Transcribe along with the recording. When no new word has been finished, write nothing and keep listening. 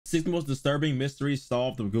6 most disturbing mysteries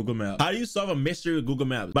solved with Google Maps. How do you solve a mystery with Google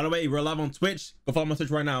Maps? By the way, we're live on Twitch. Go follow my Twitch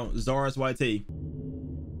right now, ZarsYT.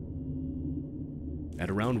 At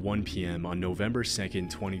around 1 p.m. on November 2nd,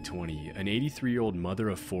 2020, an 83-year-old mother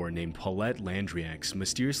of 4 named Paulette Landrieux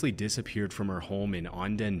mysteriously disappeared from her home in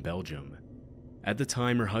Anden, Belgium. At the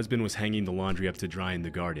time, her husband was hanging the laundry up to dry in the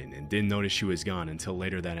garden and didn't notice she was gone until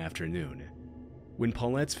later that afternoon. When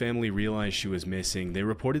Paulette's family realized she was missing, they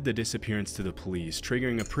reported the disappearance to the police,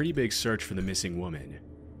 triggering a pretty big search for the missing woman.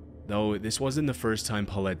 Though this wasn't the first time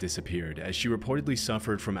Paulette disappeared, as she reportedly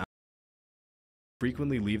suffered from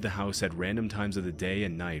frequently leave the house at random times of the day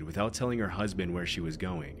and night without telling her husband where she was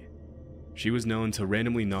going. She was known to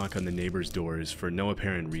randomly knock on the neighbors' doors for no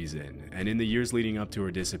apparent reason, and in the years leading up to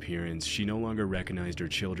her disappearance, she no longer recognized her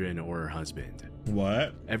children or her husband.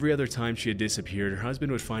 What? Every other time she had disappeared, her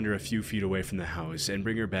husband would find her a few feet away from the house and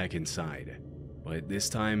bring her back inside. But this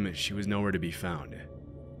time, she was nowhere to be found.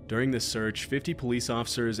 During the search, 50 police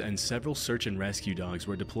officers and several search and rescue dogs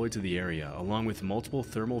were deployed to the area, along with multiple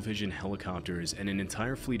thermal vision helicopters and an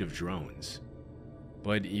entire fleet of drones.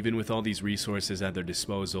 But even with all these resources at their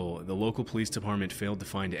disposal, the local police department failed to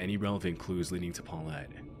find any relevant clues leading to Paulette.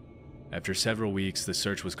 After several weeks, the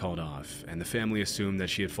search was called off, and the family assumed that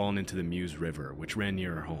she had fallen into the Meuse River, which ran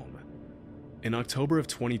near her home. In October of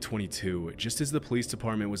 2022, just as the police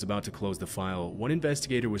department was about to close the file, one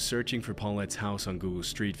investigator was searching for Paulette's house on Google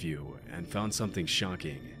Street View and found something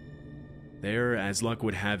shocking. There, as luck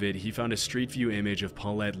would have it, he found a Street View image of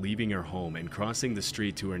Paulette leaving her home and crossing the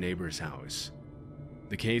street to her neighbor's house.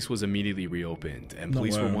 The case was immediately reopened, and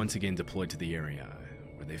police were once again deployed to the area,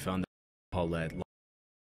 where they found Paulette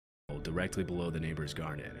directly below the neighbor's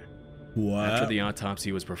garden. What? After the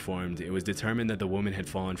autopsy was performed, it was determined that the woman had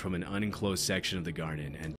fallen from an unenclosed section of the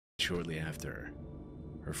garden and shortly after.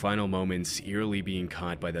 Her final moments eerily being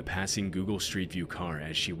caught by the passing Google Street View car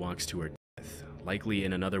as she walks to her death, likely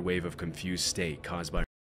in another wave of confused state caused by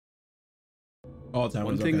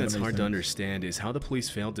One thing that's hard to understand is how the police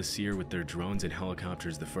failed to see her with their drones and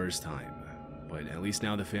helicopters the first time, but at least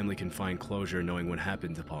now the family can find closure knowing what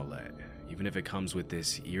happened to Paulette, even if it comes with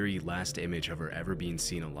this eerie last image of her ever being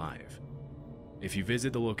seen alive. If you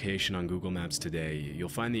visit the location on Google Maps today, you'll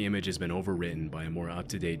find the image has been overwritten by a more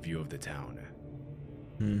up-to-date view of the town.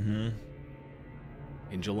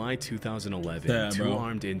 In July 2011, two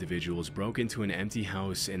armed individuals broke into an empty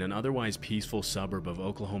house in an otherwise peaceful suburb of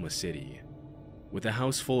Oklahoma City. With a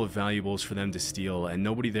house full of valuables for them to steal and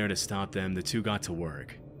nobody there to stop them, the two got to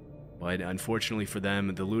work. But unfortunately for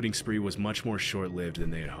them, the looting spree was much more short-lived than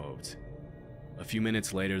they had hoped. A few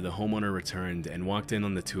minutes later, the homeowner returned and walked in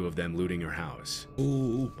on the two of them looting her house.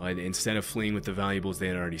 But instead of fleeing with the valuables they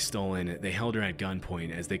had already stolen, they held her at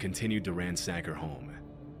gunpoint as they continued to ransack her home.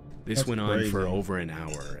 This went on for over an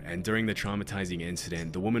hour, and during the traumatizing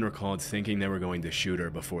incident, the woman recalled thinking they were going to shoot her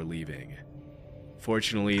before leaving.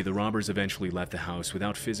 Fortunately, the robbers eventually left the house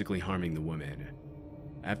without physically harming the woman.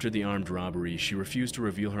 After the armed robbery, she refused to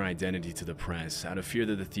reveal her identity to the press out of fear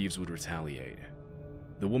that the thieves would retaliate.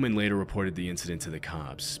 The woman later reported the incident to the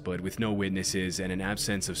cops, but with no witnesses and an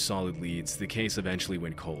absence of solid leads, the case eventually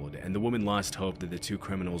went cold, and the woman lost hope that the two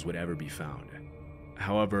criminals would ever be found.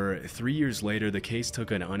 However, 3 years later, the case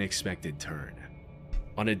took an unexpected turn.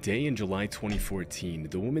 On a day in July 2014,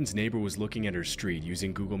 the woman's neighbor was looking at her street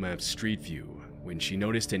using Google Maps Street View when she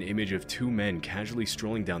noticed an image of two men casually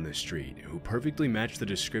strolling down the street who perfectly matched the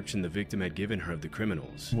description the victim had given her of the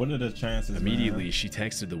criminals. What are the chances? Immediately, she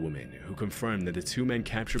texted the woman, who confirmed that the two men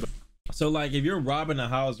captured. So, like, if you're robbing a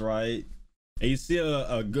house, right, and you see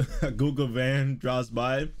a Google van drives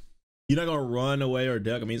by, you're not gonna run away or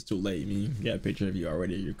duck. I mean, it's too late. I mean, you got a picture of you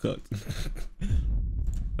already. You're cooked.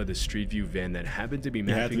 The Street View van that happened to be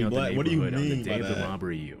mapping out the neighborhood on the day of the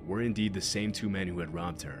robbery were indeed the same two men who had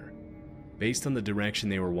robbed her. Based on the direction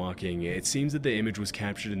they were walking, it seems that the image was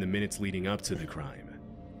captured in the minutes leading up to the crime.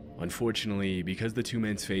 Unfortunately, because the two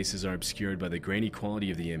men's faces are obscured by the grainy quality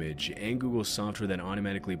of the image and Google's software that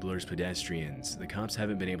automatically blurs pedestrians, the cops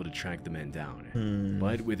haven't been able to track the men down.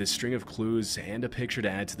 But with a string of clues and a picture to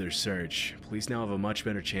add to their search, police now have a much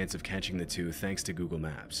better chance of catching the two thanks to Google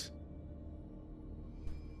Maps.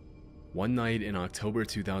 One night in October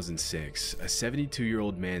 2006, a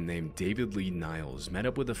 72-year-old man named David Lee Niles met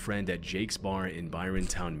up with a friend at Jake's Bar in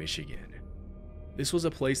Byrontown, Michigan. This was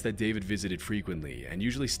a place that David visited frequently and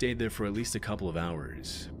usually stayed there for at least a couple of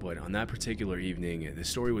hours, but on that particular evening, the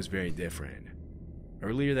story was very different.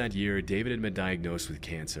 Earlier that year, David had been diagnosed with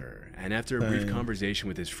cancer, and after a brief conversation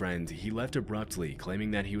with his friend, he left abruptly,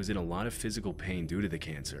 claiming that he was in a lot of physical pain due to the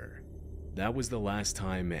cancer. That was the last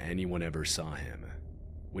time anyone ever saw him.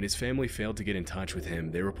 When his family failed to get in touch with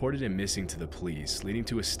him, they reported him missing to the police, leading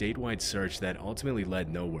to a statewide search that ultimately led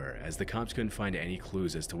nowhere, as the cops couldn't find any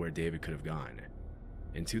clues as to where David could have gone.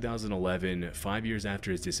 In 2011, 5 years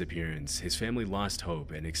after his disappearance, his family lost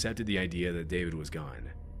hope and accepted the idea that David was gone.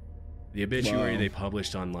 The obituary they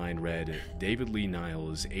published online read, "David Lee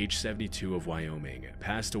Niles, age 72 of Wyoming,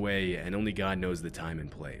 passed away and only God knows the time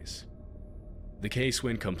and place." The case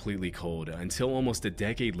went completely cold until almost a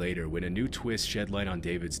decade later when a new twist shed light on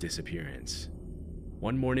David's disappearance.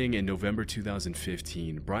 One morning in November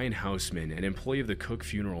 2015, Brian Hausman, an employee of the Cook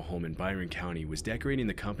Funeral Home in Byron County, was decorating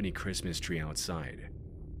the company Christmas tree outside.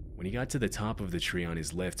 When he got to the top of the tree on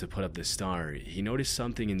his lift to put up the star, he noticed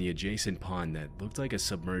something in the adjacent pond that looked like a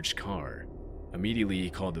submerged car. Immediately, he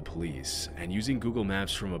called the police, and using Google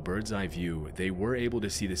Maps from a bird's eye view, they were able to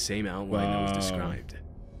see the same outline that was described.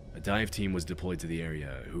 A dive team was deployed to the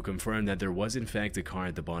area, who confirmed that there was in fact a car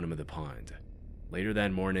at the bottom of the pond. Later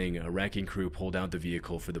that morning, a wrecking crew pulled out the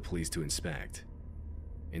vehicle for the police to inspect.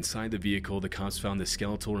 Inside the vehicle, the cops found the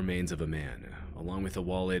skeletal remains of a man, along with a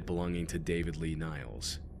wallet belonging to David Lee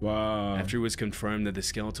Niles. Wow. After it was confirmed that the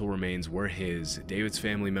skeletal remains were his, David's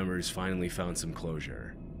family members finally found some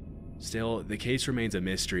closure. Still, the case remains a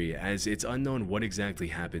mystery, as it's unknown what exactly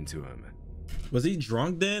happened to him. Was he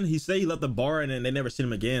drunk then? He said he left the bar and then they never seen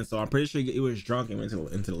him again, so I'm pretty sure he was drunk and went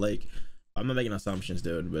into the lake. I'm not making assumptions,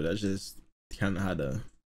 dude, but that's just kind of how the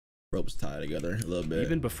ropes tie together a little bit.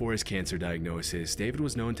 Even before his cancer diagnosis, David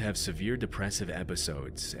was known to have severe depressive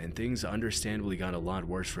episodes, and things understandably got a lot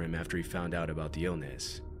worse for him after he found out about the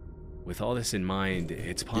illness. With all this in mind,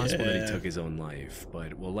 it's possible that he took his own life,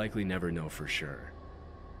 but we'll likely never know for sure.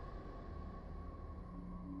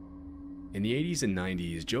 In the 80s and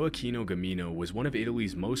 90s, Gioacchino Gamino was one of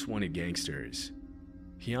Italy's most wanted gangsters.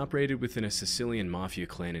 He operated within a Sicilian mafia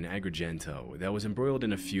clan in Agrigento that was embroiled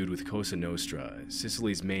in a feud with Cosa Nostra,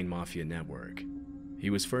 Sicily's main mafia network. He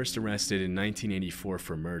was first arrested in 1984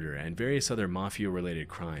 for murder and various other mafia-related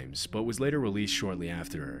crimes, but was later released shortly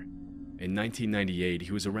after. In 1998,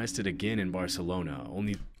 he was arrested again in Barcelona,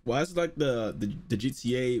 only... Well, that's like the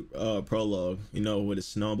GTA prologue, you know, with the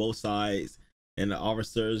snow on both sides and the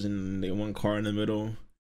officers and the one car in the middle.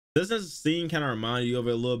 Doesn't this scene kind of remind you of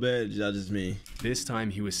it a little bit? That's just me. This time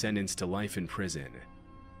he was sentenced to life in prison.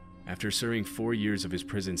 After serving 4 years of his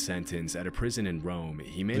prison sentence at a prison in Rome,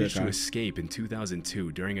 he managed to escape in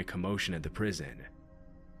 2002 during a commotion at the prison.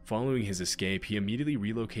 Following his escape, he immediately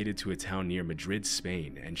relocated to a town near Madrid,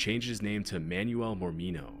 Spain, and changed his name to Manuel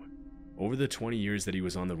Mormino. Over the 20 years that he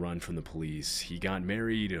was on the run from the police, he got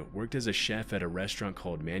married, worked as a chef at a restaurant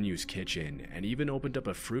called Manu's Kitchen, and even opened up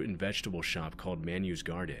a fruit and vegetable shop called Manu's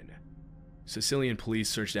Garden. Sicilian police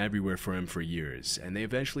searched everywhere for him for years, and they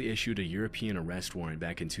eventually issued a European arrest warrant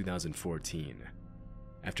back in 2014.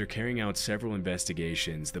 After carrying out several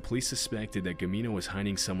investigations, the police suspected that Gamino was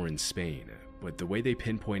hiding somewhere in Spain, but the way they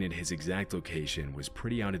pinpointed his exact location was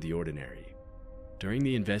pretty out of the ordinary. During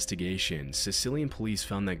the investigation, Sicilian police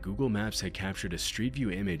found that Google Maps had captured a street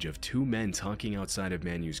view image of two men talking outside of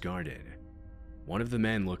Manu's Garden. One of the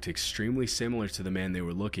men looked extremely similar to the man they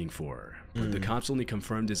were looking for, but the cops only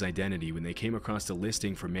confirmed his identity when they came across a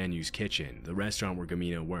listing for Manu's Kitchen, the restaurant where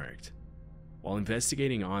Gamino worked. While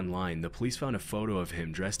investigating online, the police found a photo of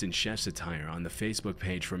him dressed in chef's attire on the Facebook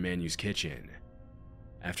page for Manu's Kitchen.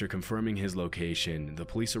 After confirming his location, the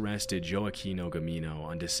police arrested Gioacchino Gamino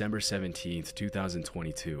on December 17,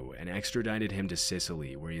 2022, and extradited him to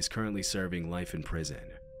Sicily, where he is currently serving life in prison.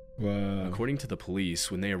 Wow. According to the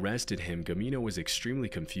police, when they arrested him, Gamino was extremely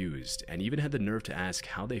confused and even had the nerve to ask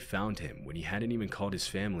how they found him when he hadn't even called his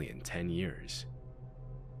family in 10 years.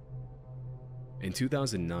 In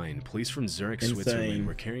 2009, police from Zurich, Switzerland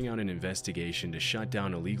were carrying out an investigation to shut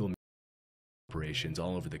down illegal operations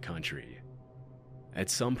all over the country. At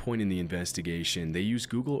some point in the investigation, they used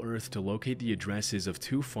Google Earth to locate the addresses of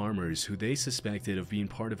two farmers who they suspected of being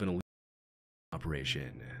part of an illegal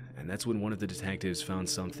operation, and that's when one of the detectives found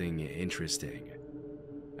something interesting.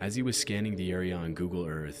 As he was scanning the area on Google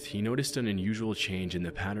Earth, he noticed an unusual change in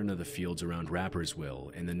the pattern of the fields around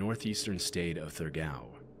Rapperswil in the northeastern state of Thurgau.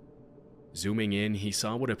 Zooming in, he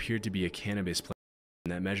saw what appeared to be a cannabis plant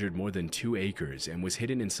that measured more than 2 acres and was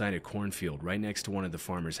hidden inside a cornfield right next to one of the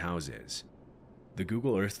farmers' houses. The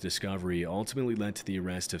Google Earth discovery ultimately led to the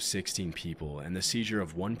arrest of 16 people and the seizure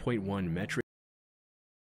of 1.1 metric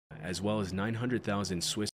as well as 900,000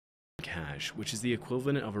 Swiss cash, which is the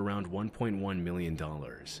equivalent of around $1.1 million.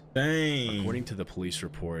 Dang. According to the police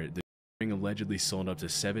report, the ring allegedly sold up to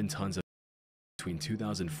 7 tons of between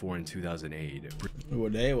 2004 and 2008. Well,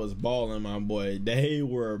 they was balling, my boy. They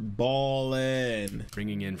were balling.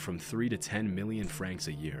 Bringing in from 3 to 10 million francs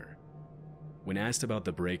a year. When asked about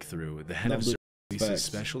the breakthrough, the head of Police's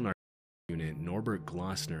Special Narcotics Unit, Norbert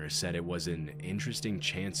Glossner, said it was an interesting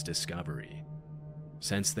chance discovery.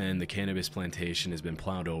 Since then, the cannabis plantation has been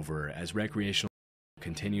plowed over as recreational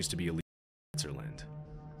continues to be illegal in Switzerland.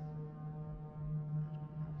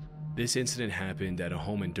 This incident happened at a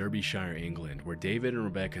home in Derbyshire, England, where David and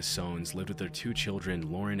Rebecca Soanes lived with their 2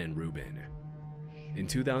 children, Lauren and Ruben. In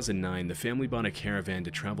 2009, the family bought a caravan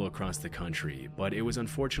to travel across the country, but it was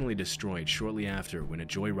unfortunately destroyed shortly after when a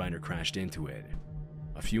joyrider crashed into it.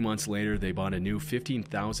 A few months later, they bought a new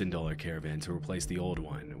 $15,000 caravan to replace the old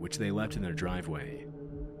one, which they left in their driveway.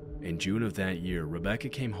 In June of that year, Rebecca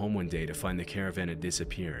came home one day to find the caravan had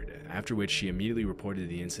disappeared, after which she immediately reported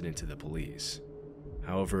the incident to the police.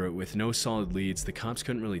 However, with no solid leads, the cops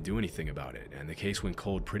couldn't really do anything about it, and the case went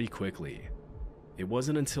cold pretty quickly. It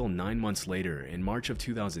wasn't until 9 months later, in March of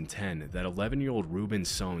 2010, that 11-year-old Ruben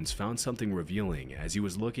Soanes found something revealing as he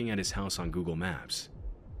was looking at his house on Google Maps.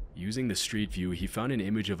 Using the street view, he found an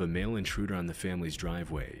image of a male intruder on the family's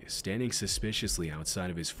driveway, standing suspiciously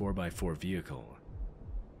outside of his 4x4 vehicle.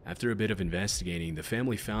 After a bit of investigating, the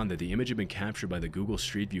family found that the image had been captured by the Google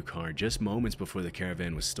Street View car just moments before the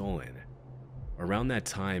caravan was stolen. Around that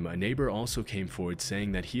time, a neighbor also came forward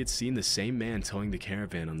saying that he had seen the same man towing the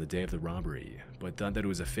caravan on the day of the robbery, but thought that it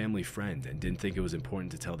was a family friend and didn't think it was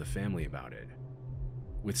important to tell the family about it.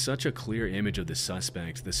 With such a clear image of the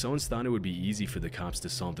suspect, the Soanes thought it would be easy for the cops to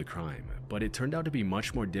solve the crime, but it turned out to be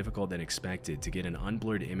much more difficult than expected to get an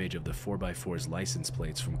unblurred image of the 4x4's license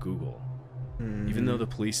plates from Google. Even though the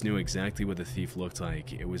police knew exactly what the thief looked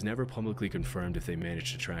like, it was never publicly confirmed if they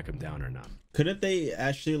managed to track him down or not. Couldn't they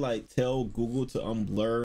actually like tell Google to unblur